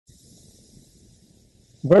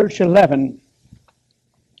verse 11.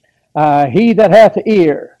 He that hath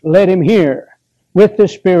ear, let him hear. With the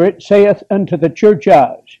Spirit saith unto the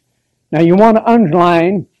churches. Now you want to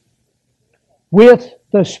underline with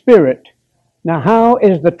the Spirit. Now how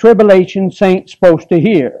is the tribulation saint supposed to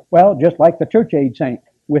hear? Well, just like the church age saint,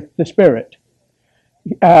 with the Spirit.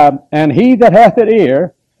 And he that hath an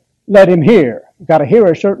ear, let him hear. You've got to hear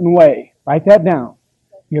a certain way. Write that down.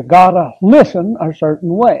 You've got to listen a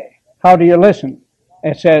certain way. How do you listen?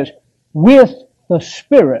 It says, with the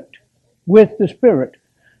Spirit. With the Spirit.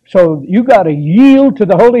 So you got to yield to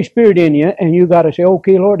the Holy Spirit in you, and you got to say,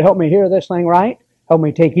 okay, Lord, help me hear this thing right. Help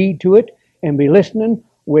me take heed to it, and be listening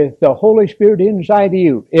with the Holy Spirit inside of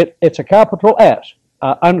you. It's a capital S.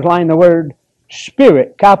 Underline the word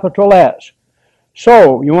Spirit, capital S.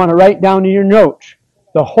 So you want to write down in your notes,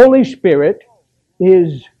 the Holy Spirit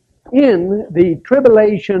is in the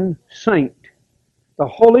tribulation saint. The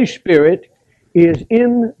Holy Spirit is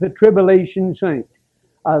in the tribulation saint.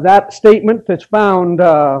 That statement that's found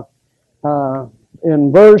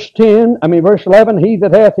in verse 11, he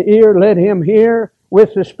that hath the ear, let him hear.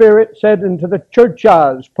 With the Spirit said unto the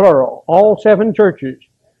churches, plural, all 7 churches.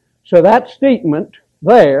 So that statement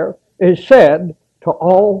there is said to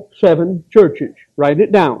all 7 churches. Write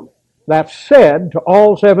it down. That's said to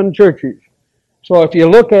all 7 churches. So if you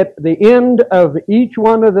look at the end of each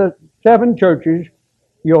one of the 7 churches,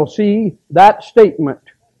 you'll see that statement.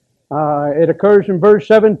 It occurs in verse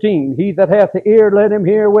 17. He that hath the ear, let him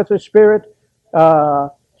hear. With the Spirit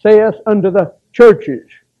saith unto the churches.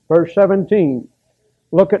 Verse 17.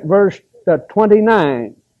 Look at verse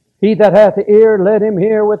 29. He that hath the ear, let him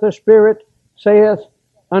hear. With the Spirit saith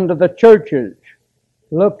unto the churches.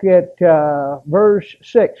 Look at verse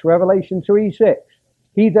 6, Revelation 3:6.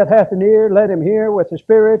 He that hath an ear, let him hear. With the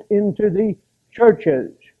Spirit into the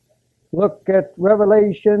churches. Look at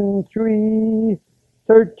Revelation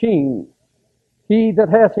 3:13. He that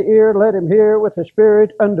hath the ear, let him hear. With the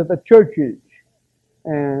Spirit unto the churches.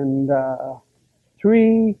 And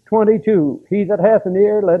 3:22. He that hath an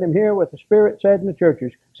ear, let him hear. With the Spirit said in the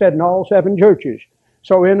churches. Said in all 7 churches.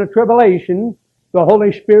 So in the tribulation, the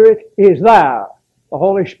Holy Spirit is there. The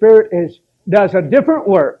Holy Spirit does a different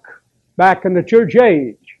work back in the church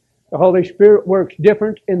age. The Holy Spirit works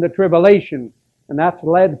different in the tribulation. And that's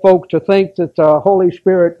led folks to think that the Holy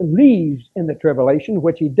Spirit leaves in the tribulation,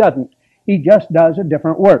 which He doesn't. He just does a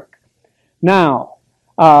different work. Now,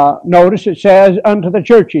 notice it says unto the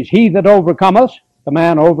churches, he that overcometh, the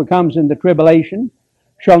man overcomes in the tribulation,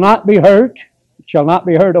 shall not be hurt. Shall not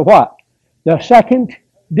be hurt of what? The second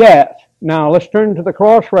death. Now, let's turn to the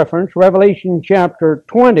cross-reference, Revelation chapter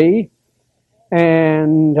 20,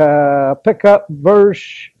 and pick up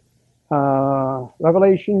verse,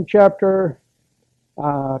 Revelation chapter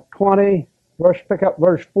 20, pick up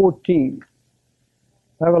verse 14.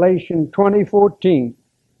 Revelation 20:14.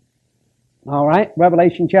 All right,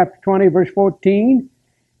 Revelation chapter 20, verse 14,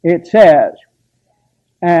 it says,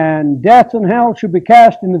 and death and hell shall be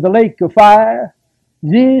cast into the lake of fire.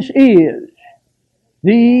 This is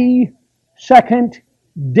the second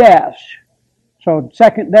death. So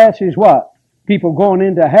second death is what? People going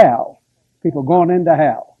into hell. People going into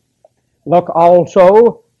hell. Look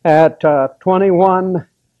also at 21,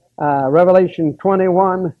 Revelation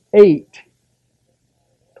 21:8.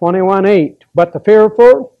 21:8. But the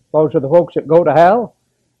fearful, those are the folks that go to hell.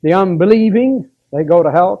 The unbelieving, they go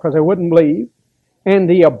to hell because they wouldn't believe. And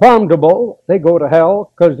the abominable, they go to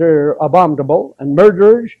hell because they're abominable. And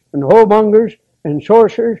murderers, and whoremongers, and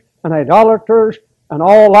sorcerers, and idolaters, and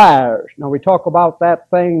all liars. Now we talk about that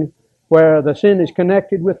thing where the sin is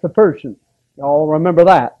connected with the person. You all remember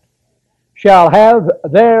that. Shall have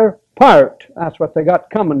their part, that's what they got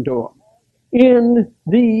coming to them, in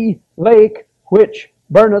the lake which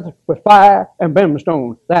burneth with fire and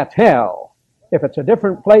brimstone. That's hell. If it's a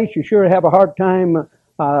different place, you sure have a hard time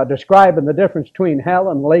describing the difference between hell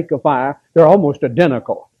and the lake of fire. They're almost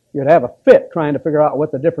identical. You'd have a fit trying to figure out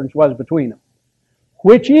what the difference was between them.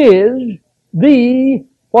 Which is the,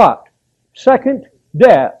 what? Second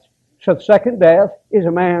death. So the second death is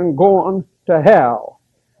a man going to hell.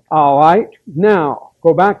 All right. Now,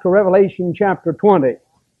 go back to Revelation chapter 20.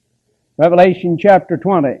 Revelation chapter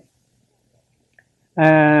 20.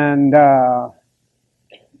 And well,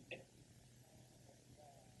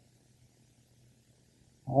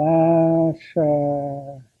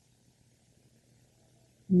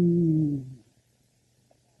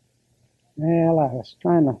 I was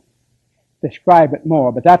trying to describe it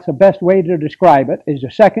more, but that's the best way to describe it, is the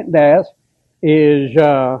second death is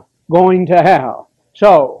going to hell.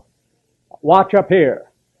 So, watch up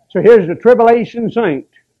here. So here's the tribulation saint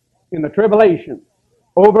in the tribulation,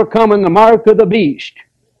 overcoming the mark of the beast.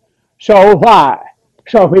 So why?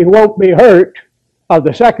 So he won't be hurt of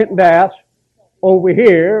the second death over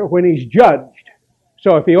here when he's judged.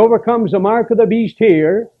 So if he overcomes the mark of the beast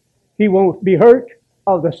here, he won't be hurt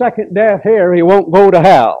of the second death here. He won't go to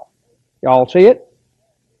hell. Y'all see it?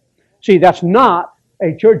 See, that's not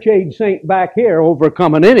a church age saint back here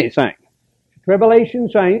overcoming anything. Tribulation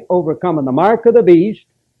saint overcoming the mark of the beast,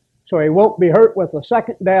 so he won't be hurt with the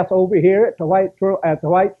second death over here at the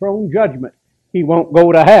white throne judgment. He won't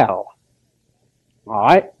go to hell. All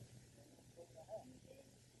right?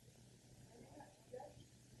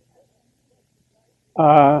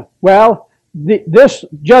 This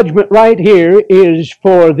judgment right here is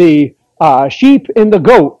for the sheep and the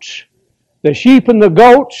goats. The sheep and the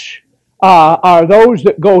goats are those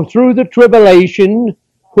that go through the tribulation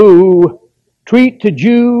who treat the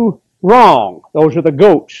Jew wrong. Those are the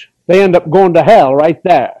goats. They end up going to hell right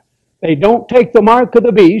there. They don't take the mark of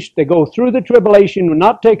the beast. They go through the tribulation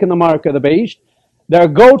not taking the mark of the beast. They're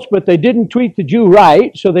goats, but they didn't treat the Jew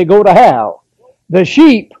right, so they go to hell. The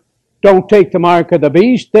sheep don't take the mark of the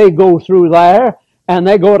beast. They go through there, and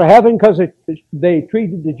they go to heaven because they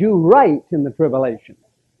treated the Jew right in the tribulation.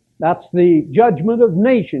 That's the judgment of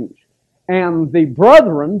nations. And the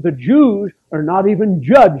brethren, the Jews, are not even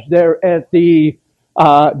judged there at the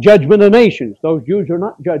judgment of nations. Those Jews are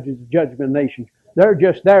not judges of judgment of nations. They're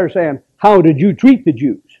just there saying, how did you treat the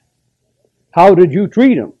Jews? How did you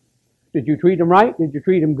treat them? Did you treat them right? Did you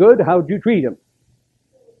treat them good? How did you treat them?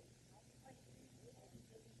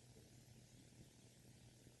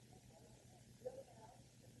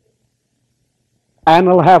 And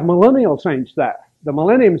they'll have millennial saints there. The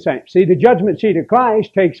millennium saints. See, the judgment seat of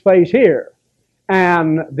Christ takes place here.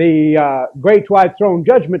 And the great white throne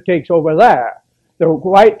judgment takes over there. The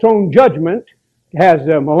white throne judgment has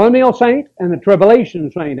the millennial saint and the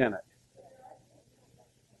tribulation saint in it.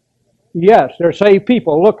 Yes, they're saved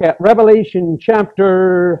people. Look at Revelation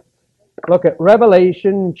chapter, let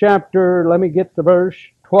me get the verse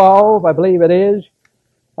 12, I believe it is.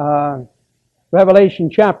 Revelation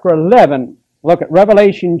chapter 11. Look at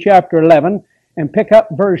Revelation chapter 11 and pick up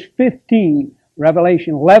verse 15.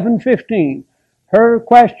 Revelation 11:15. Her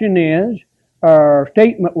question is, her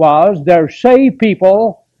statement was, they're saved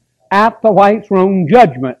people at the white throne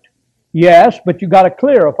judgment. Yes, but you got to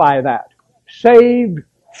clarify that. Saved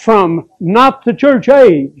from not the church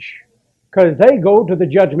age, because they go to the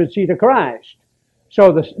judgment seat of Christ.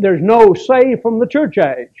 So there's no saved from the church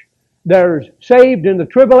age. There's saved in the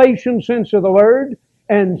tribulation sense of the word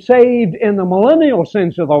and saved in the millennial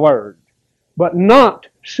sense of the word, but not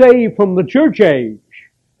saved from the church age.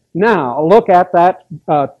 Now, look at that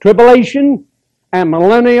tribulation and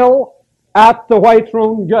millennial at the white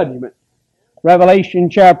throne judgment. Revelation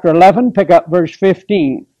chapter 11, pick up verse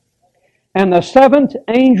 15. And the seventh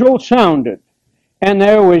angel sounded, and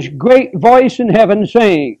there was great voice in heaven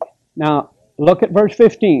saying, now look at verse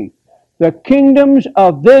 15, the kingdoms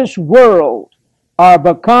of this world are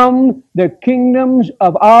become the kingdoms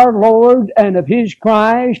of our Lord and of His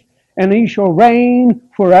Christ, and He shall reign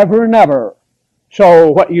forever and ever.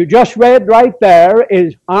 So what you just read right there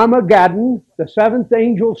is Armageddon, the seventh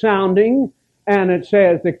angel sounding, and it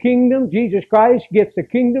says the kingdom, Jesus Christ gets the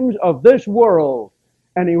kingdoms of this world,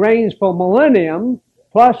 and He reigns for millennium,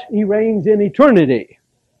 plus He reigns in eternity.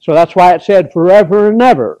 So that's why it said forever and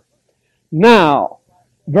ever. Now,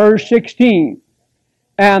 verse 16,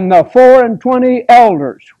 and the 24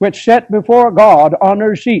 elders which sat before God on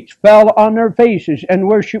their seats fell on their faces and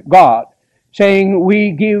worshiped God, saying,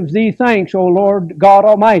 we give Thee thanks, O Lord God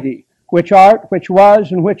Almighty, which art, which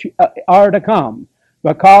was, and which are to come,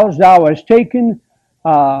 because Thou hast taken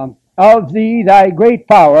of Thee Thy great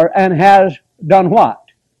power, and has done what?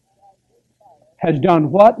 Has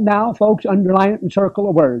done what now, folks? Underline it and circle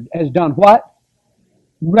a word. Has done what?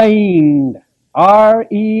 Reigned.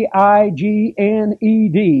 R-E-I-G-N-E-D.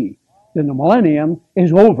 Then the millennium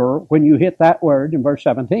is over when you hit that word in verse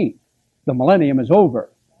 17. The millennium is over.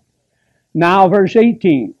 Now verse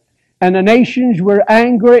 18. And the nations were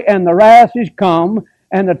angry, and the wrath is come,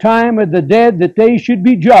 and the time of the dead that they should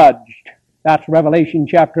be judged. That's Revelation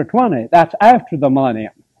chapter 20. That's after the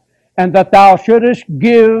millennium. And that thou shouldest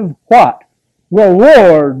give what?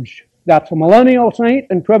 Rewards. That's a millennial saint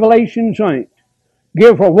and tribulation saint.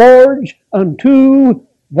 Give rewards unto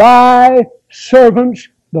thy servants,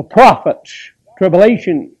 the prophets,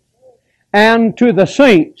 tribulation, and to the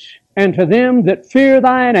saints, and to them that fear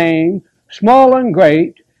thy name, small and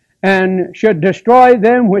great, and should destroy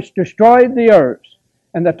them which destroyed the earth.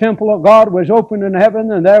 And the temple of God was opened in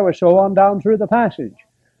heaven, and there was so on down through the passage.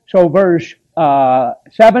 So verse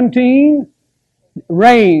 17,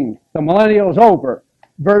 reigned, the millennial is over.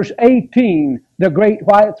 verse 18, the great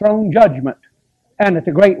white throne judgment. And at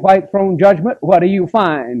the great white throne judgment, what do you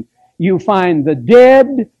find? You find the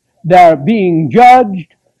dead, they're being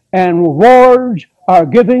judged, and rewards are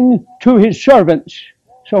given to His servants.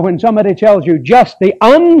 So when somebody tells you just the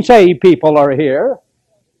unsaved people are here,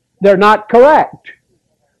 they're not correct.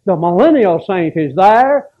 The millennial saint is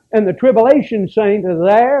there, and the tribulation saint is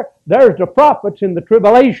there. There's the prophets in the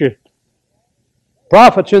tribulation.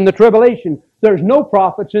 Prophets in the tribulation. There's no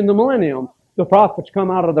prophets in the millennium. The prophets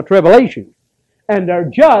come out of the tribulation, and they're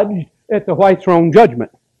judged at the white throne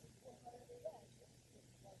judgment.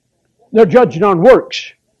 They're judged on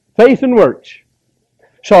works, faith and works.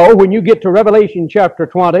 So when you get to Revelation chapter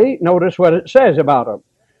 20, notice what it says about them.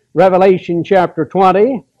 Revelation chapter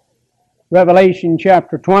 20,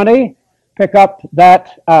 pick up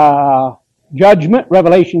that judgment.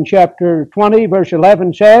 Revelation chapter 20, verse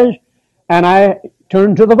 11 says, and I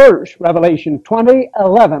turn to the verse, Revelation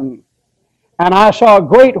 20:11. And I saw a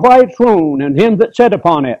great white throne, and Him that sat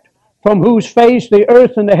upon it, from whose face the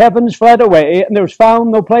earth and the heavens fled away, and there was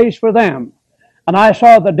found no place for them. And I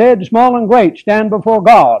saw the dead, small and great, stand before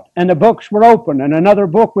God, and the books were open, and another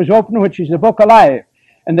book was opened, which is the book of life.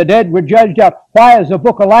 And the dead were judged out. Why is the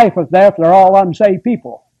book of life there if they're all unsaved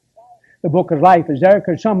people? The book of life is there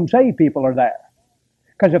because some saved people are there.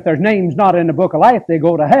 Because if there's names not in the book of life, they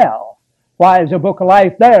go to hell. Why is the book of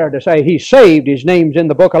life there? To say he's saved, his name's in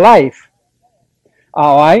the book of life.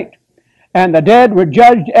 All right. And the dead were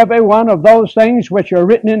judged every one of those things which are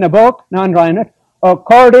written in the book, now underline it,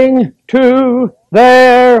 according to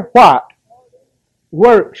their what?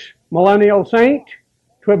 Works. Millennial saint,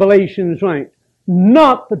 tribulation saint.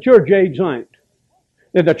 Not the church age saint.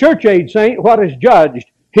 The church age saint, what is judged?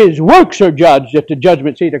 His works are judged at the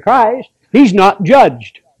judgment seat of Christ. He's not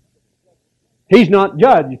judged. He's not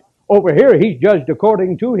judged. Over here, he's judged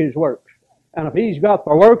according to his works. And if he's got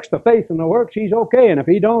the works, the faith in the works, he's okay. And if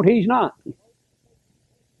he don't, he's not.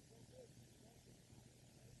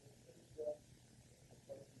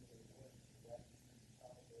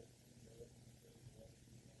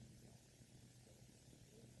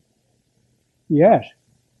 Yes.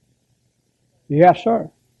 Yes, sir.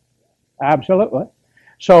 Absolutely.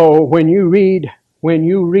 So when you read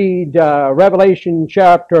Revelation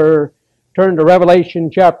chapter, turn to Revelation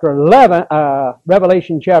chapter 11,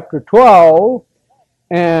 Revelation chapter 12,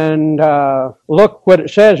 and look what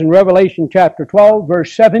it says in Revelation chapter 12,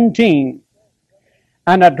 verse 17.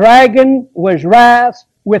 And a dragon was wrath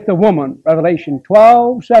with the woman. Revelation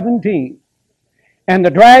 12:17. And the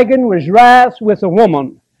dragon was wrath with the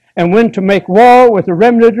woman, and went to make war with the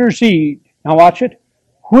remnant of her seed. Now watch it.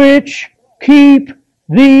 Which keep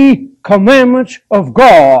the commandments of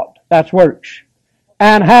God. That's works.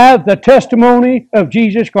 And have the testimony of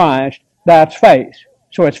Jesus Christ. That's faith.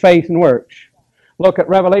 So it's faith and works. Look at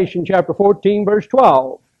Revelation chapter 14, verse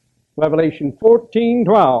 12. Revelation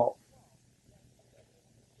 14:12.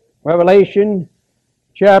 Revelation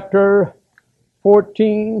chapter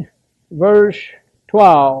 14, verse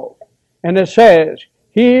 12. And it says,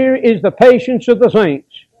 here is the patience of the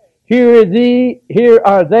saints. Here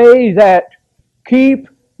are they that keep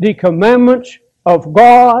the commandments of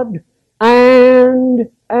God and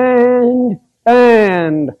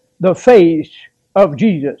the faith of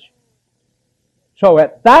Jesus. So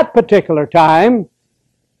at that particular time,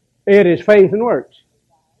 it is faith and works.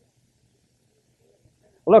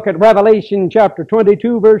 Look at Revelation chapter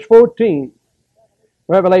 22, verse 14.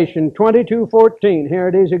 Revelation 22:14. Here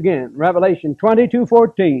it is again. Revelation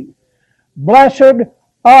 22:14. Blessed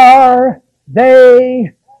are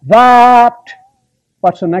they that,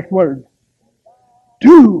 what's the next word?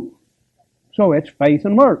 Do. So it's faith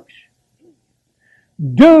and works.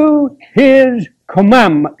 Do His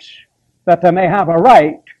commandments, that they may have a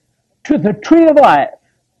right to the tree of life.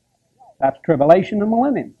 That's tribulation and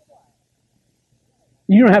millennium.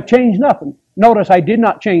 You don't have to change nothing. Notice I did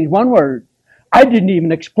not change one word. I didn't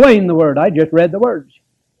even explain the word. I just read the words.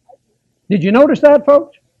 Did you notice that,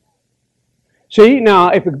 folks? See, now,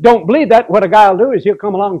 if you don't believe that, what a guy will do is he'll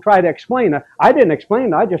come along and try to explain it. I didn't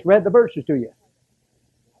explain it. I just read the verses to you.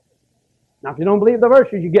 Now, if you don't believe the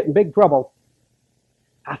verses, you get in big trouble.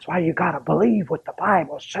 That's why you got to believe what the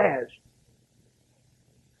Bible says.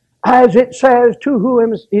 As it says, to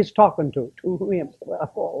whom he's talking to. To whom. Well,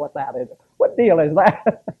 what that is. What deal is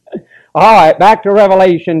that? All right, back to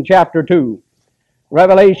Revelation chapter 2.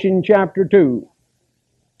 Revelation chapter 2.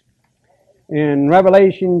 In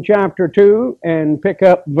Revelation chapter 2, and pick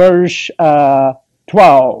up verse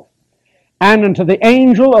 12. And unto the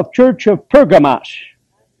angel of church of Pergamos.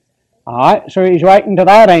 All right, so he's writing to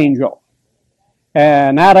that angel.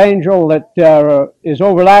 And that angel that is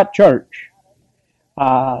over that church.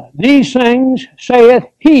 These things saith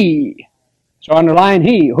he. So underline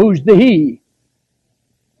he. Who's the he?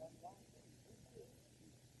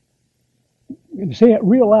 You say it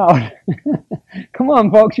real loud. Come on,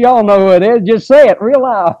 folks. Y'all know who it is. Just say it real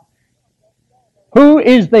loud. Who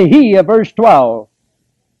is the he of verse 12?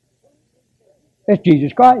 It's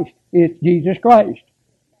Jesus Christ. It's Jesus Christ.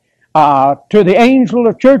 To the angel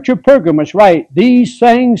of church of Pergamos write, these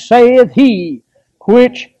things saith he,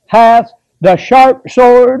 which hath the sharp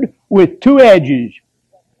sword with two edges.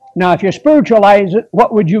 Now, if you spiritualize it,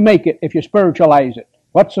 what would you make it if you spiritualize it?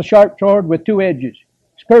 What's the sharp sword with two edges?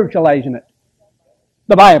 Spiritualizing it.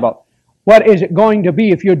 The Bible. What is it going to be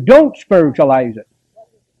if you don't spiritualize it?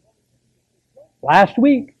 Last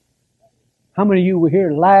week. How many of you were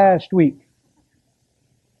here last week?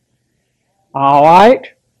 All right.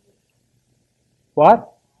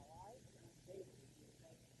 What?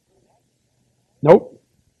 Nope.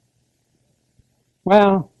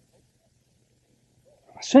 Well,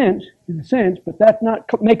 in a sense, but that's not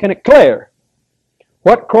making it clear.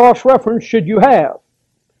 What cross-reference should you have?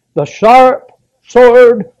 The sharp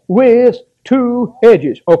sword with two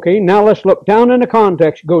edges. Okay, now let's look down in the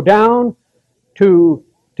context. Go down to,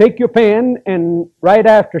 take your pen and right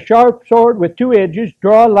after sharp sword with two edges,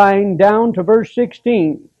 draw a line down to verse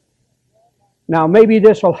 16. Now maybe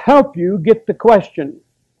this will help you get the question.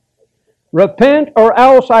 Repent or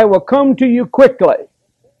else I will come to you quickly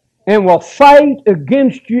and will fight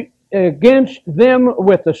against them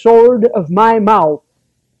with the sword of my mouth.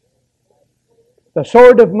 The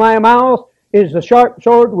sword of my mouth is the sharp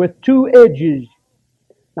sword with two edges.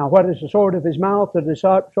 Now what is the sword of his mouth or the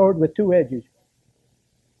sharp sword with two edges?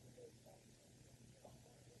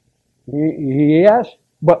 Yes,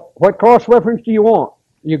 but what cross-reference do you want?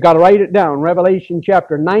 You've got to write it down. Revelation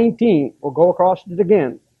chapter 19. We'll go across it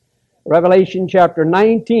again. Revelation chapter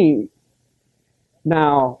 19.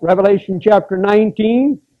 Now, Revelation chapter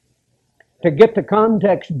 19, to get the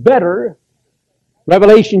context better,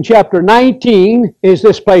 Revelation chapter 19 is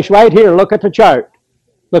this place right here. Look at the chart.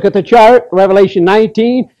 Look at the chart. Revelation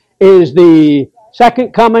 19 is the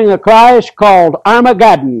second coming of Christ called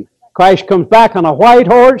Armageddon. Christ comes back on a white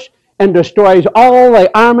horse and destroys all the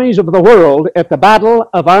armies of the world at the battle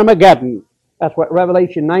of Armageddon. That's what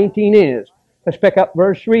Revelation 19 is. Let's pick up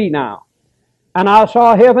verse 3 now. And I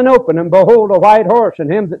saw heaven open, and behold, a white horse,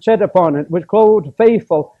 and him that sat upon it was clothed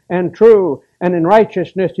faithful and true, and in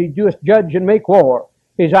righteousness he doeth judge and make war.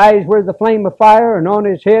 His eyes were the flame of fire, and on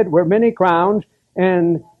his head were many crowns,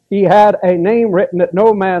 and he had a name written that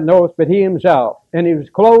no man knoweth but he himself. And he was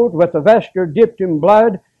clothed with a vesture dipped in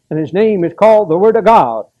blood, and his name is called the Word of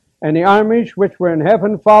God. And the armies which were in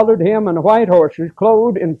heaven followed him, and the white horses,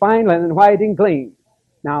 clothed in fine linen, white and clean.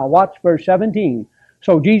 Now watch verse 17.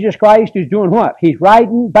 So Jesus Christ is doing what? He's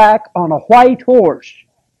riding back on a white horse,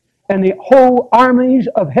 and the whole armies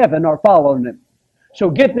of heaven are following him.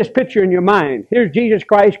 So get this picture in your mind. Here's Jesus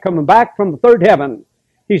Christ coming back from the third heaven.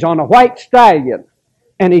 He's on a white stallion,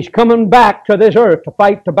 and he's coming back to this earth to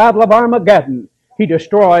fight the battle of Armageddon. He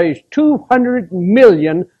destroys 200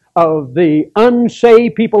 million of the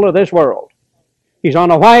unsaved people of this world. He's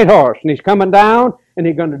on a white horse, and he's coming down, and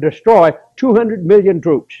he's going to destroy 200 million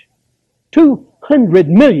troops. 200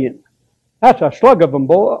 million. That's a slug of them,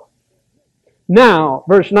 boy. Now,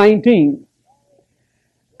 verse 19.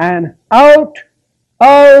 And out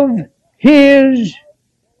of his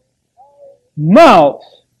mouth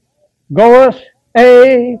goeth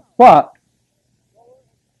a what?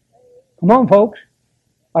 Come on, folks.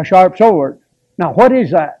 A sharp sword. Now, what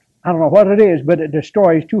is that? I don't know what it is, but it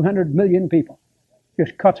destroys 200 million people.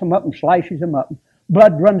 Just cuts them up and slices them up.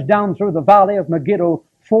 Blood runs down through the valley of Megiddo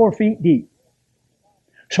 4 feet deep.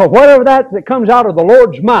 So whatever that comes out of the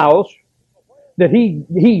Lord's mouth, that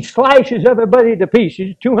he slices everybody to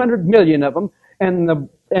pieces, 200 million of them, and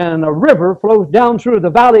a river flows down through the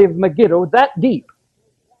valley of Megiddo that deep,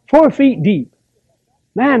 4 feet deep.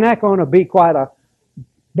 Man, that's going to be quite a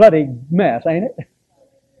bloody mess, ain't it?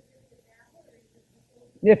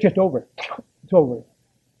 It's just over. It's over.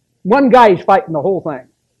 One guy's fighting the whole thing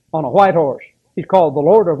on a white horse. He's called the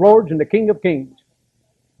Lord of Lords and the King of Kings.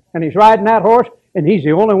 And he's riding that horse, and he's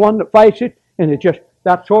the only one that fights it, and it just,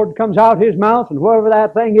 that sword comes out his mouth, and whatever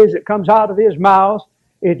that thing is that comes out of his mouth,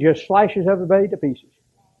 it just slices everybody to pieces.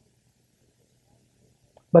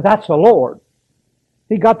 But that's the Lord.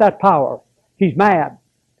 He got that power. He's mad.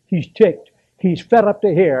 He's ticked. He's fed up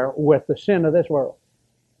to here with the sin of this world.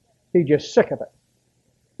 He's just sick of it.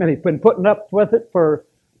 And he's been putting up with it for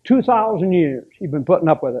 2,000 years. He's been putting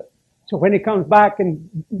up with it. So when he comes back and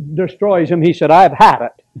destroys him, he said, I've had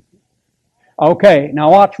it. Okay, now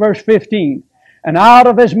watch verse 15. And out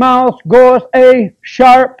of his mouth goeth a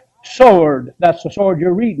sharp sword. That's the sword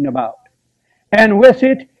you're reading about. And with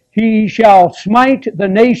it he shall smite the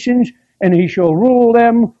nations, and he shall rule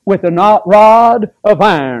them with a rod of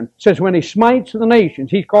iron. It says when he smites the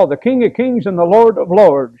nations, he's called the King of Kings and the Lord of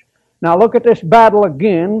Lords. Now look at this battle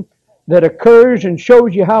again that occurs and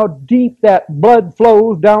shows you how deep that blood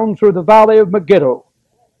flows down through the valley of Megiddo.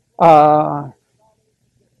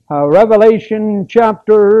 Revelation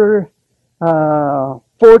chapter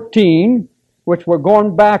 14, which we're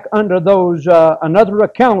going back under those, another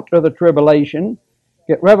account of the tribulation.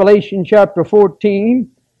 Get Revelation chapter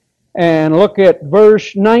 14 and look at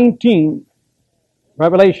verse 19.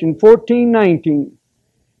 Revelation 14:19.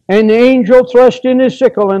 And the angel thrust in his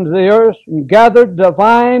sickle into the earth, and gathered the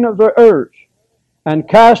vine of the earth, and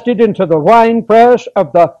cast it into the winepress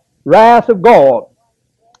of the wrath of God.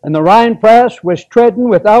 And the winepress was trodden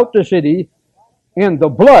without the city, and the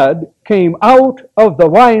blood came out of the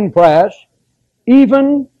winepress,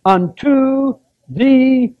 even unto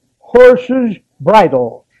the horses'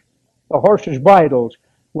 bridles. The horses' bridles.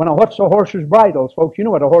 Well, what's the horse's bridles, folks? You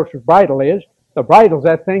know what a horse's bridle is. The bridle's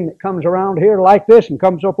that thing that comes around here like this and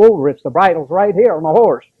comes up over. It's the bridle's right here on the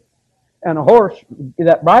horse. And a horse,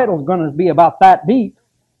 that bridle's going to be about that deep.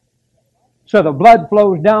 So the blood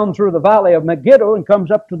flows down through the valley of Megiddo and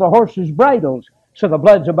comes up to the horse's bridles. So the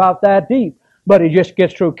blood's about that deep. But he just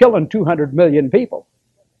gets through killing 200 million people.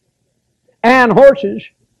 And horses.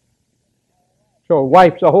 So it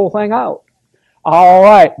wipes the whole thing out. All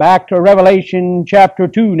right, back to Revelation chapter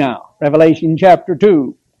 2 now. Revelation chapter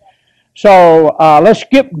 2. So let's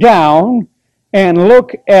skip down and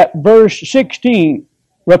look at verse 16.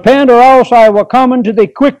 Repent, or else I will come unto thee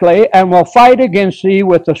quickly, and will fight against thee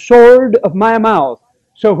with the sword of my mouth.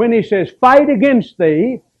 So when he says fight against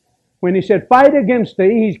thee, when he said fight against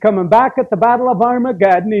thee, he's coming back at the battle of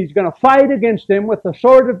Armageddon. He's going to fight against them with the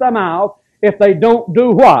sword of the mouth if they don't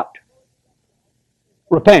do what?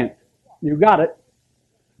 Repent. You got it.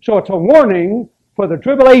 So it's a warning for the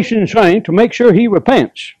tribulation saint to make sure he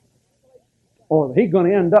repents, or he's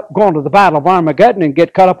going to end up going to the battle of Armageddon and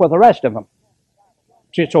get cut up with the rest of them.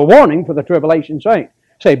 It's a warning for the tribulation saint.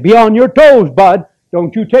 Say, be on your toes, bud.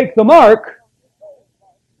 Don't you take the mark.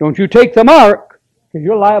 Don't you take the mark, because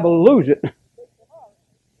you're liable to lose it.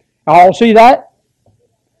 All see that?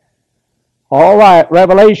 All right,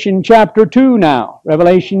 Revelation chapter 2 now.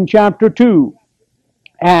 Revelation chapter 2.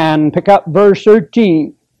 And pick up verse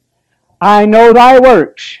 13. I know thy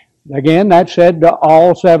works. Again, that said to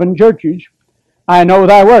all 7 churches. I know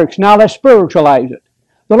thy works. Now let's spiritualize it.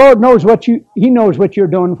 The Lord knows He knows what you're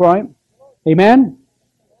doing for Him. Amen?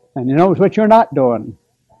 And He knows what you're not doing.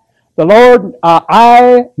 The Lord,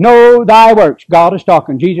 I know thy works. God is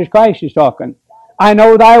talking. Jesus Christ is talking. I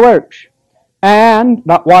know thy works. And,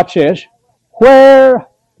 now watch this, where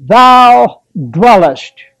thou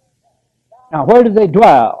dwellest. Now, where do they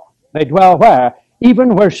dwell? They dwell where?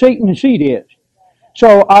 Even where Satan's seat is.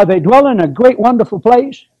 So, are they dwelling in a great, wonderful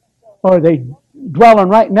place? Or are they dwelling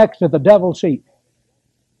right next to the devil's seat?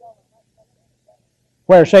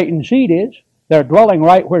 Where Satan's seat is. They're dwelling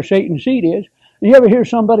right where Satan's seat is. You ever hear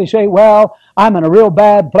somebody say, well, I'm in a real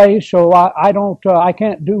bad place, so I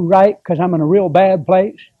can't do right because I'm in a real bad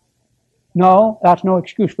place? No, that's no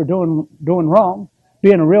excuse for doing wrong.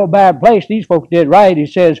 Being in a real bad place, these folks did right. He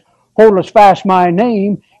says, hold us fast my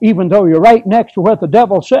name, even though you're right next to where the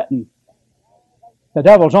devil's sitting. The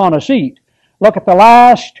devil's on a seat. Look at the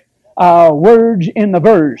last words in the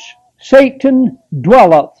verse. Satan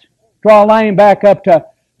dwelleth. Draw a line back up to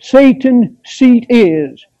Satan's seat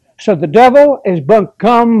is. So the devil has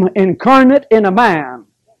become incarnate in a man.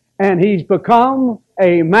 And he's become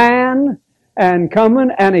a man and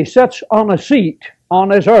coming, and he sits on a seat on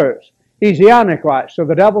this earth. He's the Antichrist. So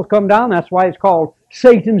the devil's come down. That's why it's called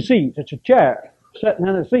Satan's seat. It's a chair. Sitting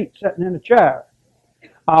in a seat, sitting in a chair.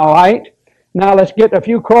 All right. Now let's get a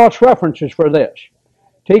few cross references for this.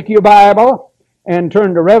 Take your Bible and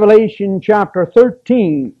turn to Revelation chapter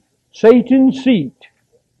 13. Satan's seat.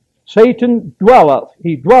 Satan dwelleth.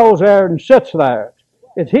 He dwells there and sits there.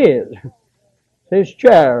 It's his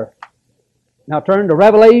chair. Now turn to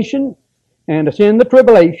Revelation, and it's in the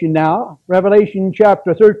tribulation now. Revelation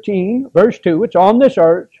chapter 13, verse 2. It's on this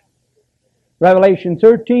earth. Revelation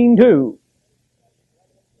 13:2.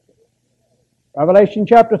 Revelation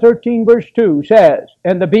chapter 13, verse 2 says,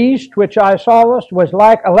 And the beast which I sawest was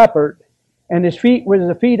like a leopard, and his feet were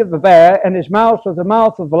the feet of a bear, and his mouth was the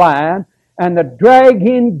mouth of a lion, and the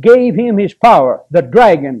dragon gave him his power. The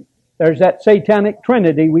dragon. There's that satanic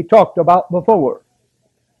trinity we talked about before.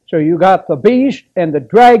 So you got the beast and the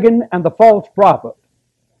dragon and the false prophet.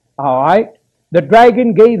 All right? The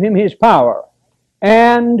dragon gave him his power.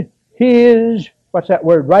 and his, what's that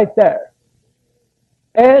word right there?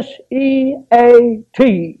 S-E-A-T.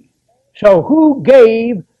 So who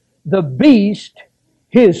gave the beast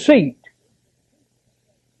his seat?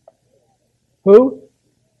 Who?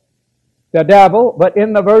 The devil. But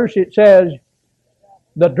in the verse it says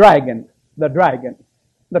the dragon. The dragon.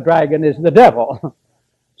 The dragon is the devil.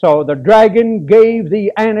 So the dragon gave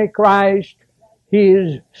the Antichrist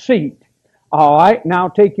his seat. All right, now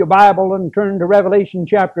take your Bible and turn to Revelation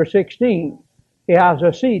chapter 16. He has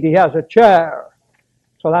a seat. He has a chair.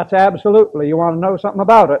 So that's absolutely, you want to know something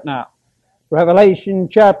about it now. Revelation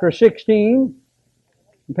chapter 16,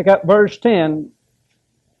 pick up verse 10.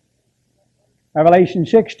 Revelation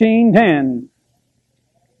 16:10.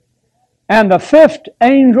 And the fifth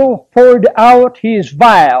angel poured out his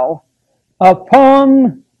vial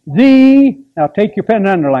upon the, now take your pen and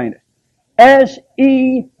underline it,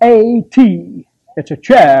 S-E-A-T. It's a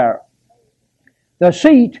chair. The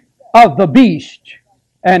seat of the beast,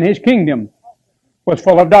 and his kingdom was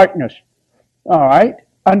full of darkness. All right,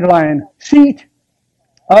 underline seat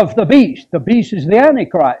of the beast. The beast is the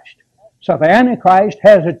Antichrist. So the Antichrist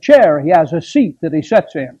has a chair. He has a seat that he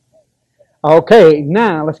sits in. Okay,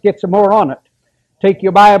 now let's get some more on it. Take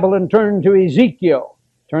your Bible and turn to Ezekiel.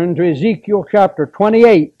 Turn to Ezekiel chapter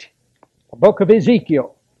 28. The book of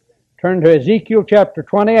Ezekiel. Turn to Ezekiel chapter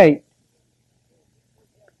 28.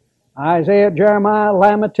 Isaiah, Jeremiah,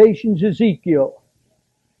 Lamentations, Ezekiel.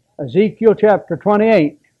 Ezekiel chapter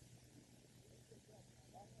 28.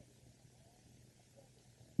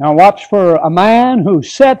 Now watch for a man who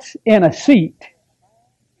sits in a seat.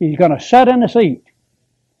 He's going to sit in a seat.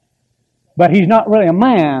 But he's not really a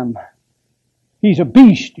man. He's a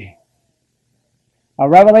beast.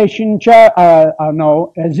 Ezekiel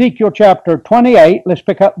chapter 28, let's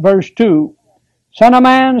pick up verse 2. Son of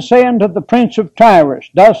man, say unto the prince of Tyrus,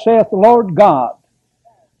 thus saith the Lord God,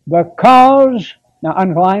 because, now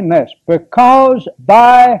underline this, because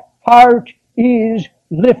thy heart is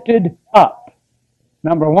lifted up.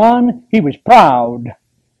 Number one, he was proud.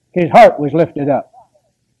 His heart was lifted up.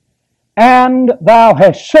 And thou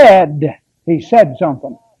hast said, he said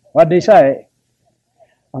something. What did he say?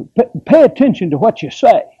 Pay attention to what you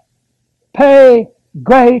say. Pay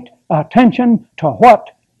great attention to what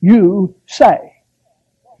you say.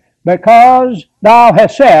 Because thou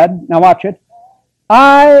hast said, now watch it,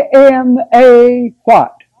 I am a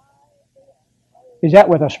what? Is that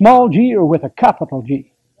with a small g or with a capital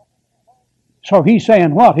G? So he's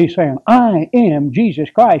saying what? He's saying, I am Jesus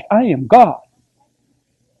Christ. I am God.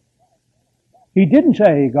 He didn't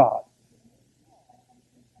say God.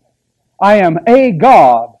 I am a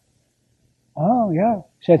God. Oh, yeah. It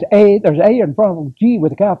says A. There's A in front of G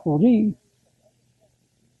with a capital G.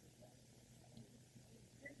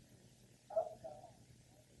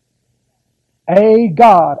 A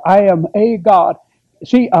God. I am a God.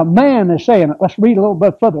 See, a man is saying it. Let's read a little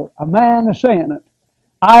bit further. A man is saying it.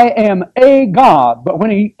 I am a God. But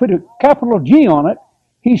when he put a capital G on it,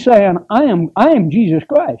 he's saying, I am Jesus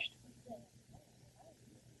Christ.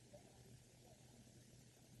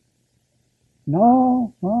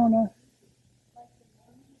 No.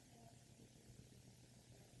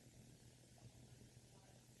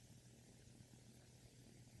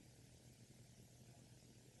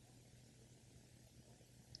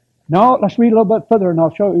 No, let's read a little bit further and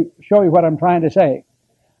I'll show you what I'm trying to say.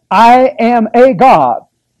 I am a God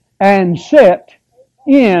and sit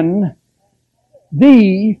in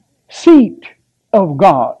the seat of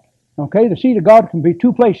God. Okay, the seat of God can be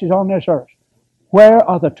two places on this earth. Where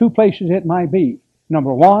are the two places it might be?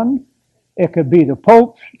 Number one, it could be the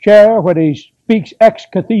Pope's chair where he speaks ex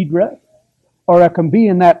cathedra, or it can be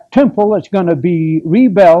in that temple that's going to be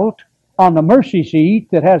rebuilt on the mercy seat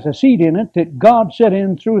that has a seat in it that God sat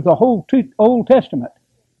in through the whole Old Testament,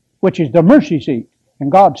 which is the mercy seat.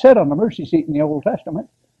 And God sat on the mercy seat in the Old Testament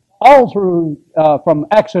all through from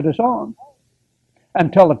Exodus on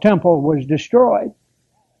until the temple was destroyed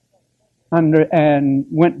and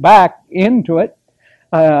went back into it.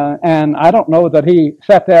 And I don't know that he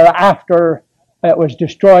sat there after it was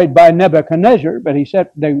destroyed by Nebuchadnezzar, but he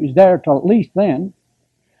was there till at least then.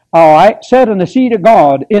 All right, sat in the seat of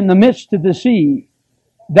God in the midst of the sea.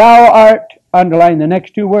 Thou art, underline the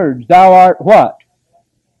next two words, thou art what?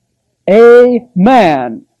 A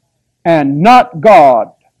man, and not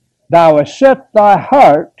God. Thou hast set thy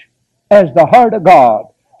heart as the heart of God.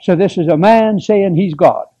 So this is a man saying he's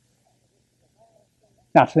God.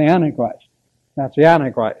 That's the Antichrist. That's the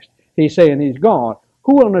Antichrist. He's saying he's God.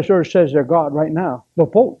 Who on this earth says they're God right now? The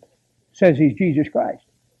Pope says he's Jesus Christ.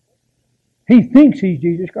 He thinks he's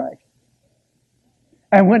Jesus Christ.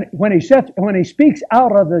 And when he speaks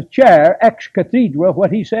out of the chair, ex cathedra,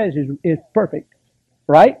 what he says is perfect.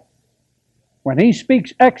 Right? When he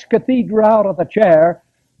speaks ex cathedra out of the chair,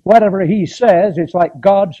 whatever he says, it's like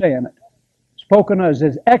God saying it. Spoken as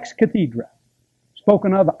ex cathedra.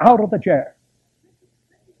 Spoken of out of the chair.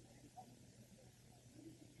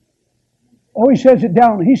 Oh, he says it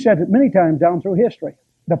down. He said it many times down through history.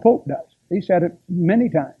 The Pope does. He said it many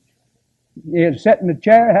times. He is sitting in the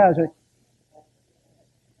chair, has it,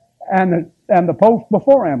 and the Pope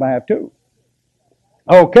before him have too.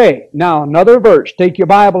 Okay, now another verse. Take your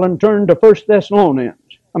Bible and turn to 2 Thessalonians.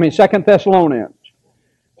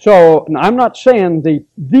 So I'm not saying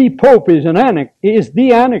the Pope is the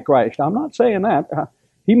Antichrist. I'm not saying that.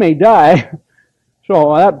 He may die,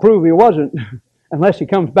 so that proves he wasn't, unless he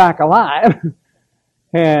comes back alive.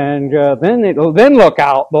 And then look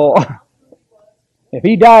out, though. If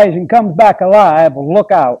he dies and comes back alive,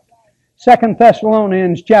 look out. 2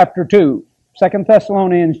 Thessalonians chapter 2. 2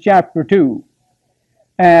 Thessalonians chapter 2.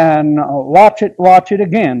 And watch it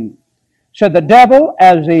again. So the devil,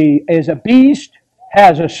 as he is a beast,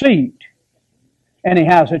 has a seat. And he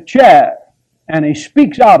has a chair. And he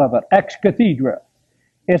speaks out of it, ex cathedra.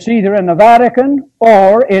 It's either in the Vatican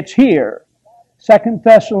or it's here. 2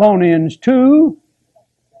 Thessalonians 2.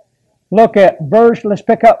 Look at let's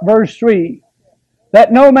pick up verse 3.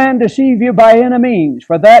 Let no man deceive you by any means,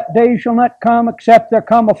 for that day shall not come except there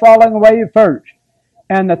come a falling away first,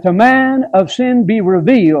 and that the man of sin be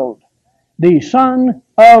revealed, the son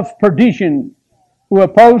of perdition, who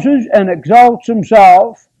opposes and exalts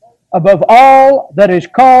himself above all that is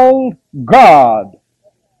called God,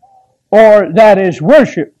 or that is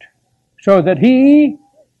worshipped, so that he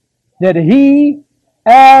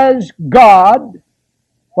as God,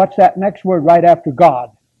 what's that next word right after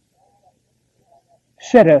God?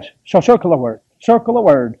 Sitteth. So circle the word. Circle the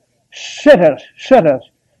word. Sitteth. Sitteth.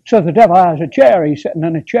 So the devil has a chair. He's sitting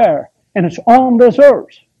in a chair. And it's on this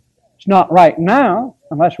earth. It's not right now,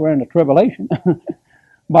 unless we're in the tribulation.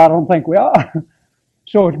 But I don't think we are.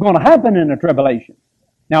 So it's going to happen in the tribulation.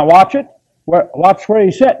 Now watch it. Watch where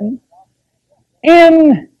he's sitting.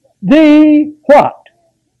 In the what?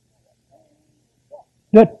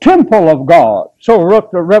 The temple of God. So look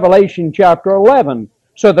to Revelation chapter 11.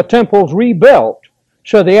 So the temple's rebuilt.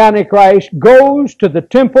 So the Antichrist goes to the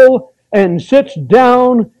temple and sits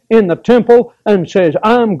down in the temple and says,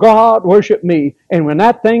 I'm God, worship me. And when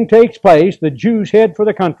that thing takes place, the Jews head for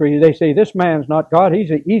the country. They say, this man's not God, he's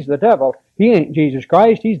the devil. He ain't Jesus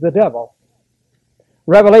Christ, he's the devil.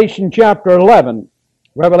 Revelation chapter 11.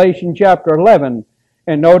 Revelation chapter 11.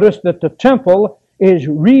 And notice that the temple is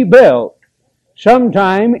rebuilt.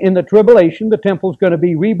 Sometime in the tribulation, the temple's going to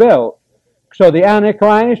be rebuilt. So the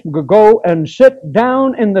Antichrist will go and sit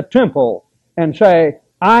down in the temple and say,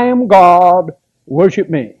 I am God, worship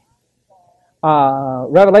me.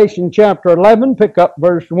 Revelation chapter 11, pick up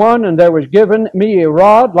verse 1, and there was given me a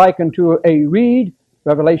rod like unto a reed,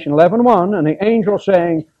 Revelation 11:1, and the angel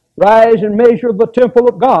saying, rise and measure the temple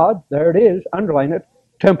of God. There it is, underline it,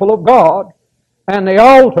 temple of God. And the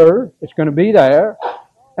altar, it's going to be there,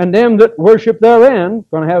 and them that worship therein,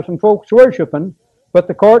 going to have some folks worshiping. But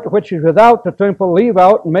the court which is without the temple leave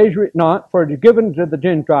out and measure it not, for it is given to the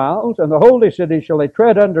Gentiles, and the holy city shall they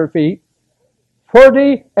tread under feet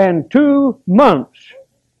 42 months.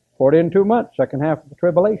 42 months, second half of the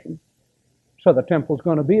tribulation. So the temple's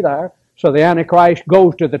going to be there. So the Antichrist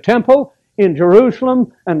goes to the temple in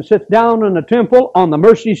Jerusalem and sits down in the temple on the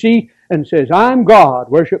mercy seat and says, I'm God,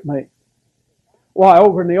 worship me. Why,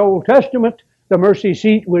 over in the Old Testament, the mercy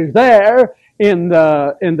seat was there in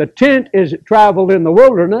the tent as it traveled in the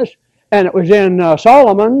wilderness, and it was in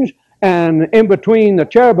Solomon's, and in between the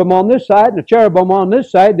cherubim on this side and the cherubim on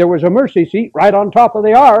this side, there was a mercy seat right on top of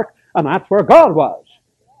the ark, and that's where God was.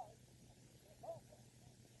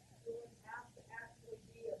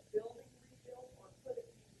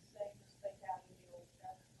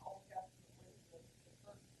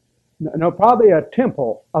 No, probably a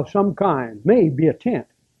temple of some kind. Maybe a tent.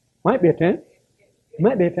 Might be a tent.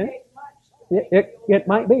 Might be a tent. It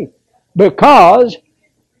might be. Because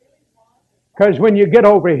when you get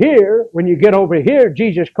over here,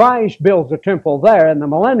 Jesus Christ builds a temple there in the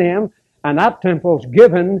millennium, and that temple's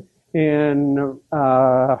given in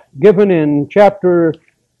chapter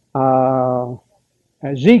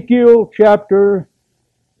Ezekiel, chapter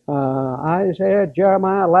Isaiah,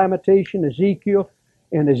 Jeremiah, Lamentation, Ezekiel.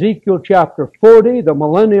 In Ezekiel chapter 40, the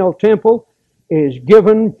millennial temple is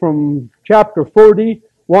given from chapter 40,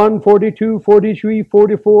 1, 42, 43,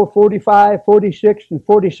 44, 45, 46, and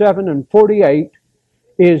 47, and 48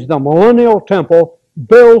 is the millennial temple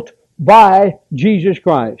built by Jesus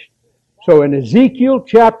Christ. So in Ezekiel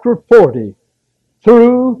chapter 40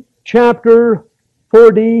 through chapter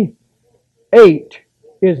 48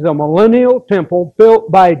 is the millennial temple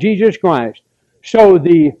built by Jesus Christ. So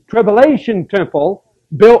the tribulation temple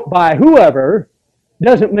built by whoever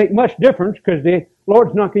doesn't make much difference because the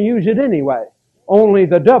Lord's not going to use it anyway. Only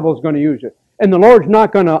the devil's going to use it. And the Lord's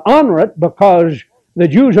not going to honor it because the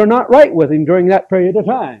Jews are not right with Him during that period of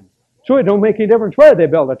time. So it don't make any difference where they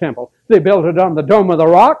build a temple. If they build it on the Dome of the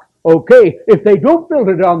Rock, okay. If they don't build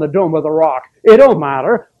it on the Dome of the Rock, it don't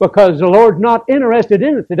matter because the Lord's not interested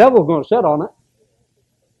in it. The devil's going to sit on it.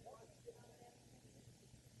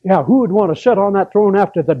 Yeah, who would want to sit on that throne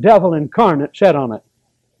after the devil incarnate sat on it?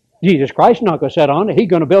 Jesus Christ's not going to sit on it. He's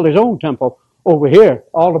going to build His own temple over here,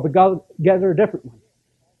 all together a different one.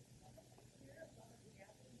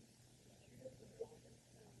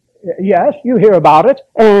 Yes, you hear about it,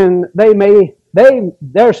 and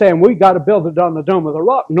they're saying we got to build it on the Dome of the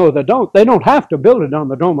Rock. No, they don't. They don't have to build it on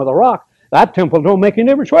the Dome of the Rock. That temple don't make any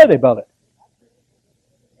difference where they build it.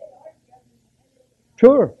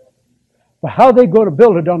 Sure. But how are they going to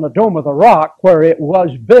build it on the Dome of the Rock where it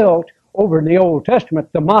was built over in the Old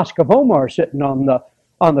Testament? The Mosque of Omar sitting on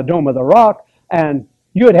the Dome of the Rock, and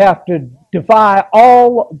you'd have to defy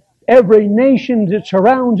every nation that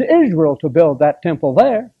surrounds Israel to build that temple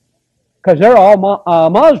there because they're all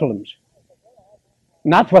Muslims.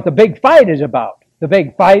 And that's what the big fight is about. The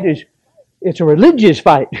big fight it's a religious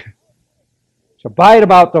fight. It's a fight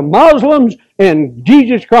about the Muslims and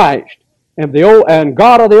Jesus Christ and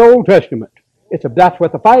God of the Old Testament. That's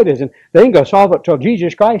what the fight is, and they ain't going to solve it till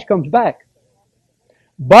Jesus Christ comes back.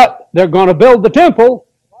 But they're going to build the temple.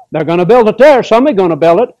 They're going to build it there. Somebody's going to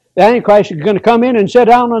build it. The Antichrist is going to come in and sit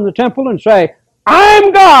down in the temple and say,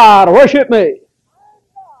 "I'm God, worship me."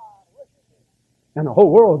 And the whole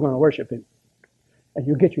world is going to worship Him. And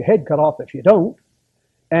you get your head cut off if you don't.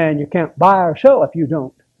 And you can't buy or sell if you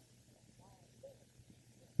don't.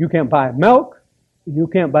 You can't buy milk. You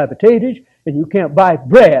can't buy potatoes. And you can't buy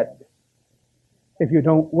bread if you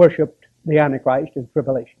don't worship the Antichrist in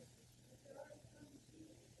tribulation.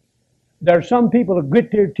 There's some people that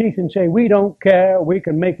grit their teeth and say, we don't care, we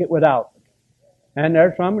can make it without it. And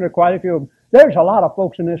there's quite a few of them. There's a lot of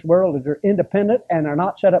folks in this world that are independent and are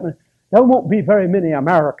not set up. There won't be very many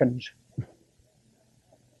Americans.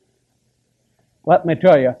 Let me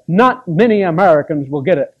tell you, not many Americans will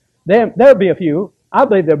get it. There'll be a few. I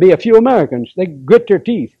believe there'll be a few Americans. They grit their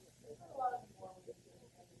teeth.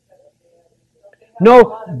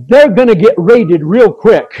 No, they're going to get raided real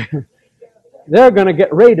quick. They're going to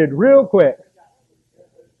get raided real quick.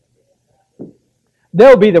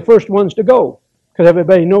 They'll be the first ones to go because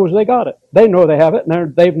everybody knows they got it. They know they have it,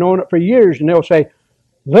 and they've known it for years, and they'll say,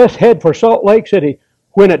 let's head for Salt Lake City.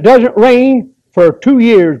 When it doesn't rain for 2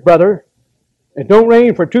 years, brother, it don't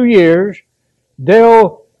rain for 2 years,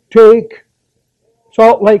 they'll take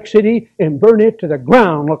Salt Lake City and burn it to the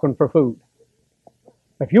ground looking for food.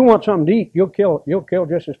 If you want something to eat, you'll kill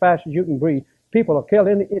just as fast as you can breathe. People will kill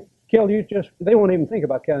you they won't even think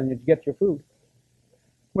about killing you to get your food.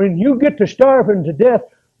 When you get to starving to death,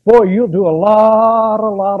 boy, you'll do a lot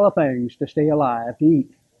of things to stay alive, to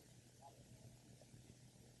eat.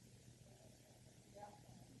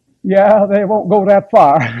 Yeah, they won't go that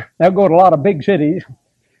far. They'll go to a lot of big cities.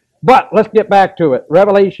 But let's get back to it.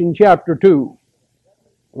 Revelation chapter 2.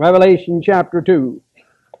 Revelation chapter 2.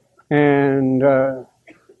 And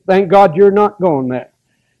thank God you're not going there.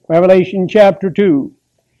 Revelation chapter 2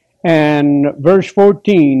 and verse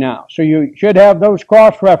 14 now. So you should have those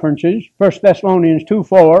cross references. 1 Thessalonians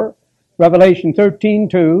 2:4, Revelation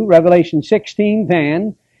 13:2, Revelation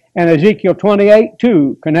 16:10, and Ezekiel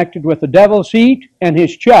 28:2, connected with the devil's seat and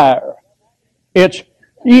his chair. It's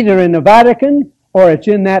either in the Vatican or it's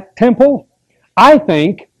in that temple. I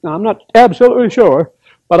think, now I'm not absolutely sure,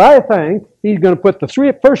 but I think he's going to put the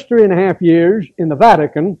first 3.5 years in the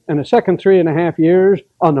Vatican and the second 3.5 years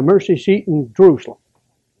on the mercy seat in Jerusalem.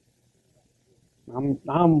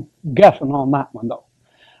 I'm guessing on that one, though.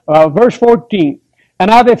 Verse 14,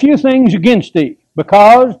 and I have a few things against thee,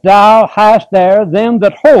 because thou hast there them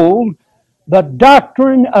that hold the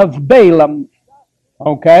doctrine of Balaam.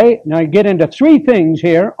 Okay, now you get into 3 things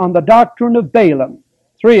here on the doctrine of Balaam.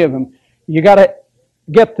 3 of them. You got to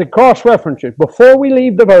get the cross references. Before we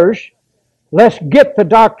leave the verse, let's get the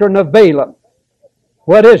doctrine of Balaam.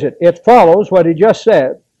 What is it? It follows what he just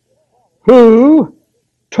said. Who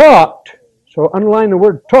taught. So underline the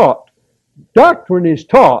word taught. Doctrine is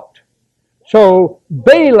taught. So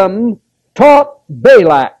Balaam taught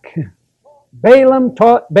Balak. Balaam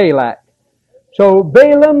taught Balak. So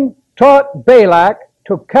Balaam taught Balak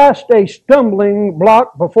to cast a stumbling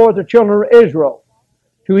block before the children of Israel.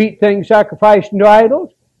 to eat things sacrificed unto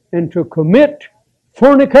idols, and to commit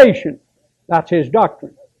fornication. That's his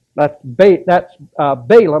doctrine. That's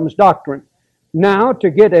Balaam's doctrine. Now, to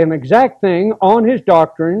get an exact thing on his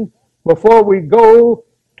doctrine, before we go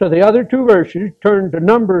to the other two verses, turn to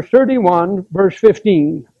Numbers 31, verse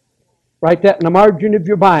 15. Write that in the margin of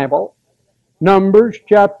your Bible. Numbers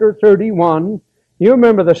chapter 31. You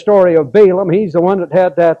remember the story of Balaam. He's the one that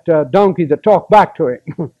had that donkey that talked back to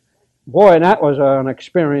him. Boy, and that was an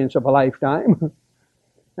experience of a lifetime.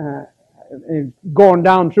 Going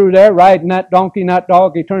down through there, riding that donkey, and that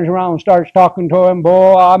dog, he turns around and starts talking to him.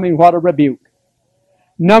 Boy, I mean, what a rebuke.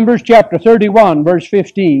 Numbers chapter 31, verse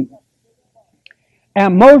 15.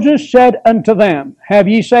 And Moses said unto them, Have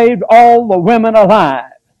ye saved all the women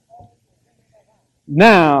alive?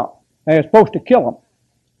 Now, they were supposed to kill them.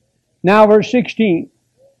 Now, verse 16.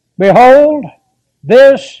 Behold,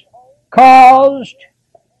 this caused,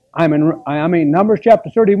 I mean Numbers chapter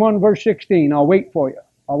 31, verse 16. I'll wait for you.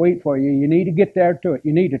 I'll wait for you. You need to get there to it.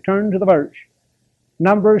 You need to turn to the verse.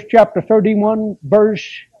 Numbers chapter 31, verse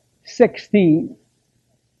 16.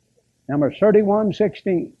 Numbers 31,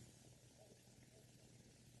 16.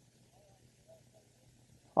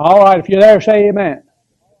 All right, if you're there, say amen.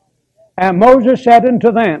 And Moses said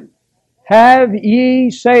unto them, Have ye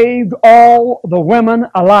saved all the women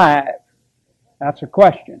alive? That's a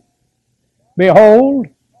question. Behold,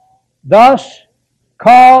 thus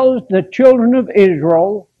caused the children of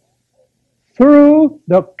Israel through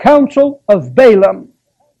the counsel of Balaam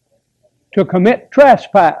to commit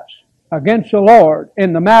trespass against the Lord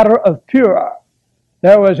in the matter of Purah.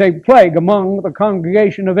 There was a plague among the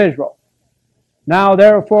congregation of Israel. Now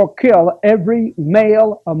therefore kill every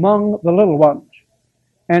male among the little ones,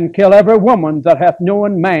 and kill every woman that hath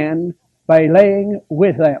known man by laying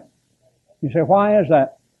with them. You say, why is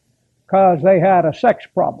that? Because they had a sex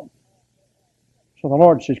problem. So the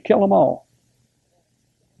Lord says, kill them all.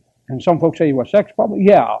 And some folks say, well, sex problem?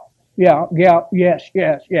 Yeah, yes.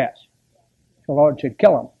 So the Lord said,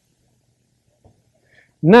 kill them.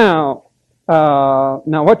 Now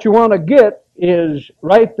what you want to get is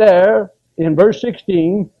right there in verse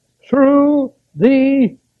 16, through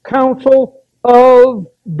the counsel of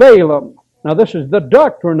Balaam. Now this is the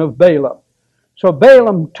doctrine of Balaam. So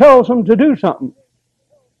Balaam tells them to do something.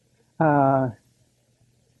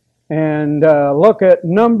 Look at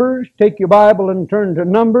Numbers. Take your Bible and turn to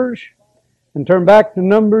Numbers. And turn back to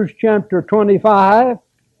Numbers chapter 25.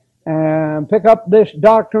 And pick up this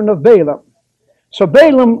doctrine of Balaam. So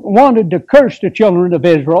Balaam wanted to curse the children of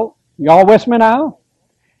Israel. Y'all with me now?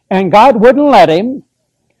 And God wouldn't let him.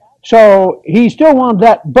 So he still wanted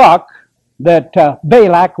that buck that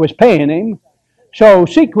Balak was paying him. So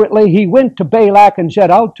secretly he went to Balak and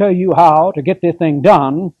said, I'll tell you how to get this thing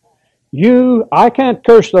done. I can't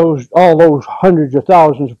curse all those hundreds of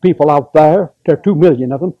thousands of people out there. There are 2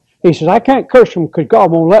 million of them. He says, I can't curse them because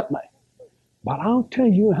God won't let me. But I'll tell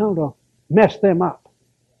you how to mess them up.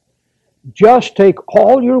 Just take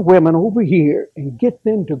all your women over here and get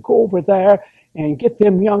them to go over there and get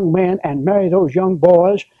them young men and marry those young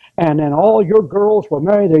boys. And then all your girls will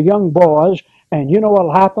marry their young boys. And you know what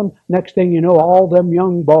will happen? Next thing you know, all them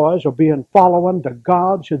young boys will be following the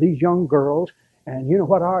gods of these young girls. And you know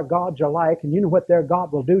what our gods are like, and you know what their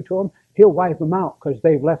God will do to them? He'll wipe them out because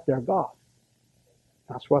they've left their God.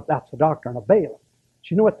 That's the doctrine of Balaam. So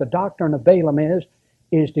you know what the doctrine of Balaam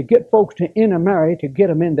is to get folks to intermarry to get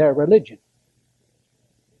them in their religion.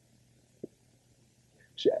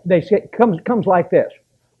 So they say it comes like this.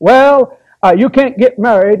 Well, you can't get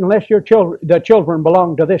married unless the children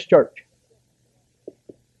belong to this church.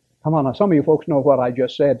 Come on now, some of you folks know what I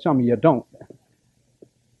just said, some of you don't.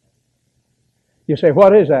 You say,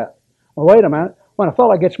 what is that? Well, wait a minute. When a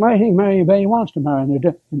fellow gets married, he can marry anybody he wants to marry.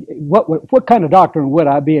 What kind of doctrine would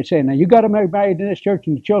I be saying? Now, you got to be married in this church,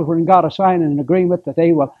 and the children got to sign an agreement that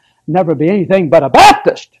they will never be anything but a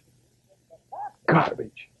Baptist.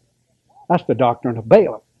 Garbage. That's the doctrine of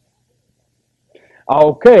Balaam.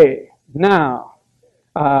 Okay, now,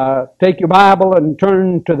 take your Bible and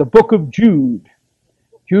turn to the book of Jude.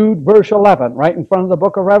 Jude, verse 11, right in front of the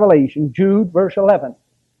book of Revelation. Jude, verse 11.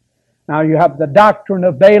 Now you have the doctrine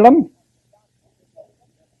of Balaam.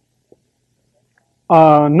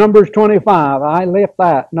 Numbers 25. I left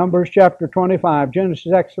that. Numbers chapter 25.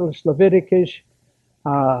 Genesis, Exodus, Leviticus,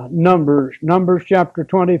 Numbers. Numbers chapter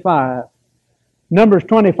 25. Numbers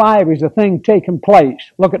 25 is the thing taking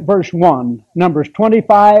place. Look at verse 1. Numbers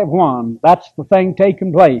 25, 1. That's the thing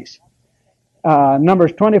taking place.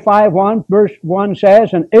 Numbers 25, 1. Verse 1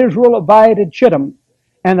 says, And Israel abided Shittim,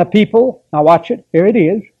 and the people, now watch it, here it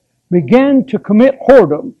is, began to commit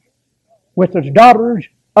whoredom with the daughters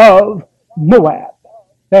of Moab.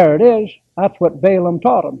 There it is. That's what Balaam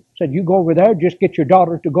taught him. Said, you go over there, just get your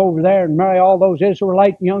daughter to go over there and marry all those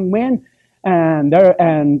Israelite young men,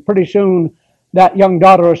 and pretty soon that young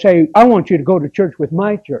daughter will say, I want you to go to church with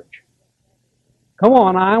my church. Come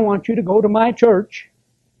on, I want you to go to my church.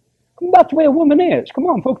 That's the way a woman is. Come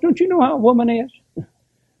on, folks, don't you know how a woman is?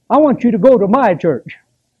 I want you to go to my church.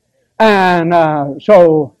 And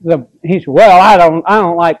he said, well, I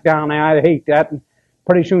don't like down there. I hate that. And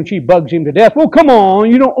pretty soon she bugs him to death. Well, come on,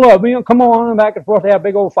 you don't love me. Come on, and back and forth. They have a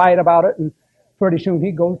big old fight about it. And pretty soon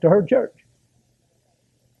he goes to her church.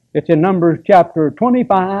 It's in Numbers chapter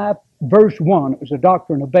 25, verse 1. It was the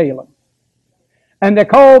doctrine of Balaam. And they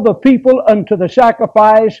called the people unto the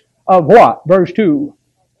sacrifice of what? Verse 2.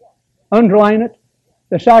 Underline it.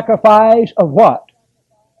 The sacrifice of what?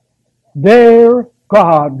 Their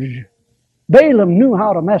gods. Balaam knew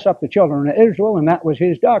how to mess up the children of Israel, and that was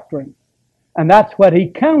his doctrine. And that's what he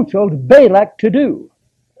counseled Balak to do.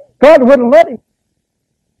 God wouldn't let him.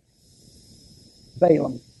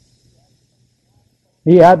 Balaam.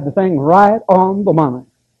 He had the thing right on the money.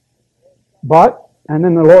 And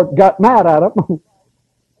then the Lord got mad at them.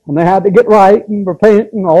 And they had to get right and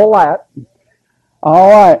repent and all that. All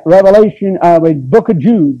right, Revelation, book of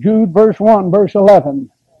Jude. Jude verse 1, verse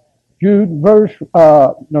 11. Jude verse,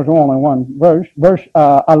 there's only one verse. Verse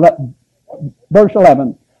 11.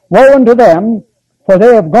 Woe unto them, for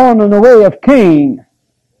they have gone in the way of Cain.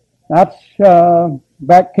 That's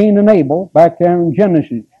back Cain and Abel, back there in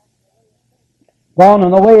Genesis. Gone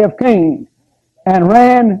in the way of Cain, and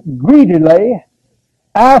ran greedily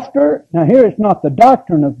after, now here it's not the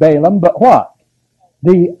doctrine of Balaam, but what?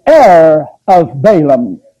 The error of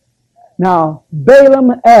Balaam. Now,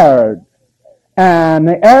 Balaam erred, and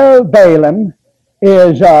the error of Balaam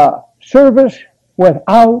is service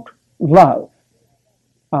without love.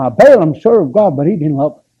 Balaam served God, but he didn't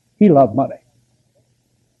love it. He loved money.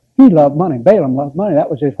 He loved money. Balaam loved money. That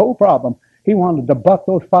was his whole problem. He wanted to buck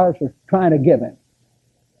those fires for trying to give him.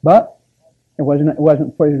 But it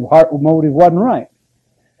wasn't for his heart motive wasn't right.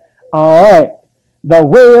 All right. The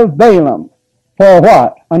way of Balaam. For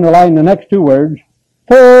what? Underline the next two words.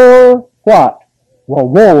 For what?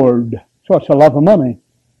 Reward. So it's the love of money.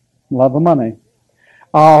 Love of money.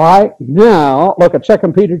 All right. Now, look at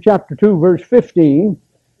 2 Peter chapter 2, verse 15.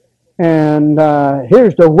 And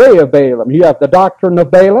here's the way of Balaam. You have the doctrine of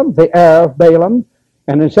Balaam, the error of Balaam.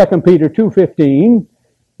 And in 2 Peter 2:15,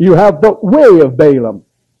 you have the way of Balaam.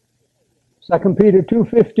 2 Peter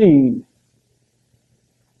 2:15.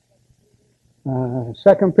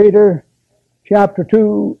 2 Peter chapter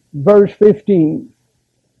 2, verse 15.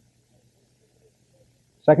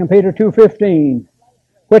 2 Peter 2:15.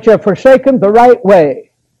 Which have forsaken the right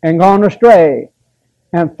way and gone astray,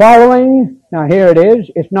 and following, now here it is,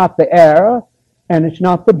 it's not the error, and it's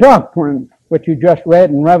not the doctrine, which you just read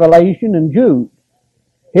in Revelation and Jude.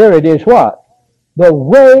 Here it is what? The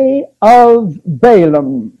way of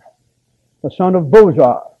Balaam, the son of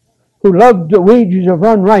Bozar, who loved the wages of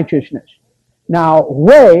unrighteousness. Now,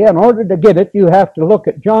 way, in order to get it, you have to look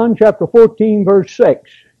at John chapter 14, verse 6.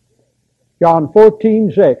 John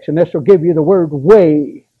 14:6, and this will give you the word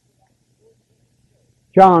way.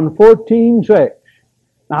 John 14:6.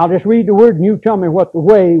 Now I'll just read the word and you tell me what the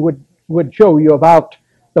way would show you about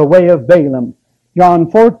the way of Balaam. John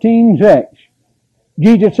 14:6.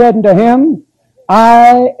 Jesus said unto him,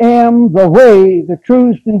 I am the way, the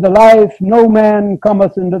truth, and the life. No man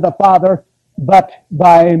cometh into the Father but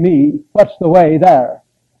by me. What's the way there?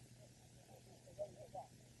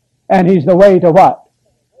 And he's the way to what?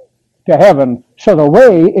 To heaven. So the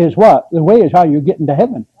way is what? The way is how you get into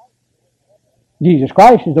heaven. Jesus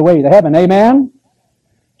Christ is the way to heaven. Amen?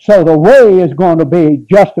 So the way is going to be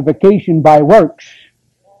justification by works.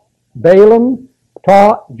 Balaam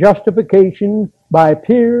taught justification by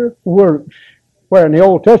pure works, where in the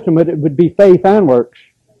Old Testament it would be faith and works.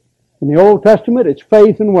 In the Old Testament it's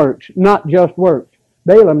faith and works, not just works.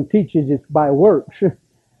 Balaam teaches it by works.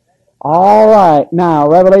 All right, now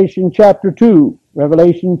Revelation chapter 2.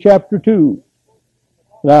 Revelation chapter 2.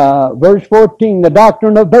 Verse 14, the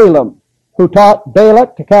doctrine of Balaam, who taught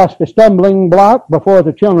Balak to cast a stumbling block before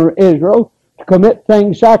the children of Israel, to commit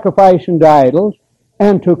things sacrificed unto idols,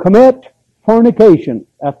 and to commit fornication.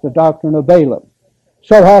 That's the doctrine of Balaam.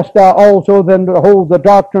 So hast thou also then to hold the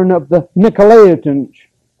doctrine of the Nicolaitans,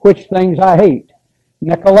 which things I hate.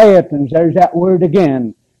 Nicolaitans, there's that word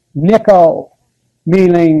again. Nicol,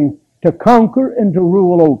 meaning to conquer and to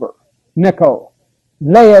rule over. Nicol.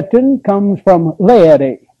 Laitin comes from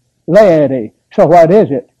laity. Laity. So what is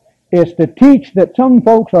it? It's to teach that some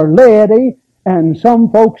folks are laity and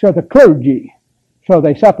some folks are the clergy. So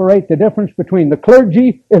they separate the difference between the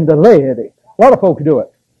clergy and the laity. A lot of folks do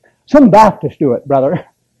it. Some Baptists do it, brother.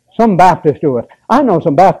 Some Baptists do it. I know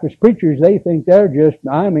some Baptist preachers, they think they're just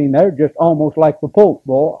almost like the Pope,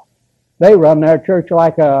 boy. They run their church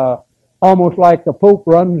almost like the Pope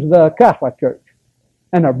runs the Catholic Church.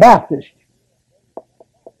 And they're Baptists.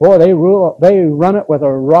 Boy, they run it with a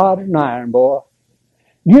rod and iron, boy.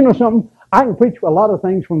 You know something? I can preach a lot of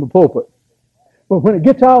things from the pulpit. But when it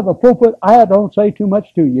gets out of the pulpit, I don't say too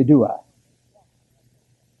much to you, do I?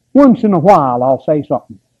 Once in a while, I'll say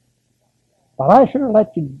something. But I sure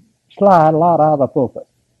let you slide a lot out of the pulpit.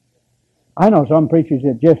 I know some preachers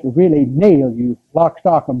that just really nail you, lock,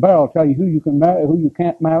 stock, and barrel, tell you who you can marry, who you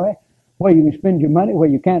can't marry, where you can spend your money, where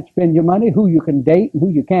you can't spend your money, who you can date, and who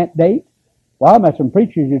you can't date. Well, I met some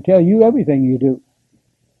preachers who tell you everything you do.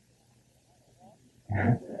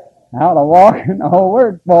 How to walk in the whole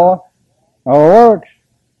works, boy. The whole works.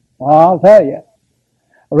 Well, I'll tell you.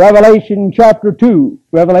 Revelation chapter 2.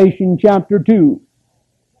 Revelation chapter 2.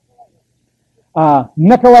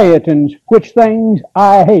 Nicolaitans, which things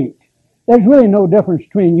I hate. There's really no difference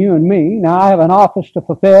between you and me. Now, I have an office to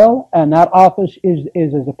fulfill, and that office is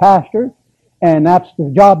as a pastor, and that's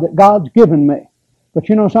the job that God's given me. But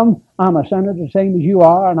you know something? I'm a sinner the same as you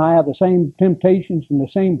are, and I have the same temptations and the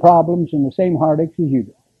same problems and the same heartaches as you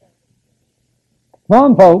do. Come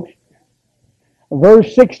on, folks.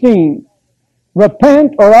 Verse 16.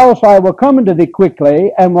 Repent, or else I will come unto thee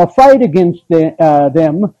quickly, and will fight against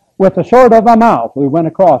them with the sword of my mouth. We went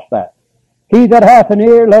across that. He that hath an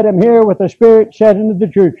ear, let him hear what the Spirit said unto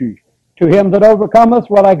the churches. To him that overcometh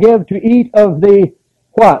will I give to eat of the,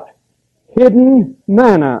 what? Hidden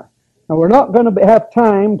manna. Now, we're not going to have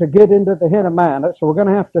time to get into the hidden manna, so we're going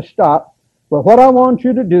to have to stop. But what I want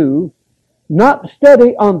you to do, not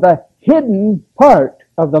study on the hidden part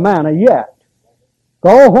of the manna yet.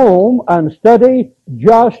 Go home and study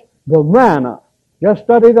just the manna. Just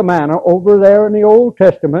study the manna over there in the Old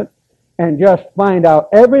Testament and just find out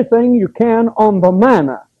everything you can on the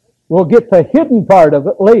manna. We'll get the hidden part of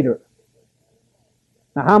it later.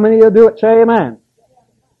 Now, how many of you do it? Say amen.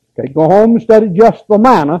 Okay, go home and study just the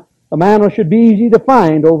manna. The manna should be easy to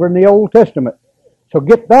find over in the Old Testament. So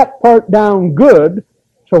get that part down good,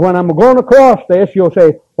 so when I'm going across this, you'll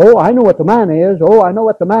say, oh, I know what the manna is. Oh, I know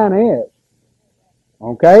what the manna is.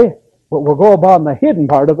 Okay? But we'll go about the hidden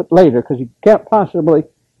part of it later, because you can't possibly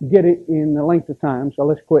get it in the length of time. So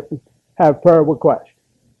let's quit and have prayer request.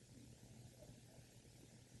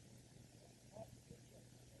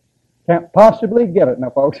 Can't possibly get it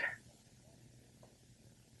now, folks.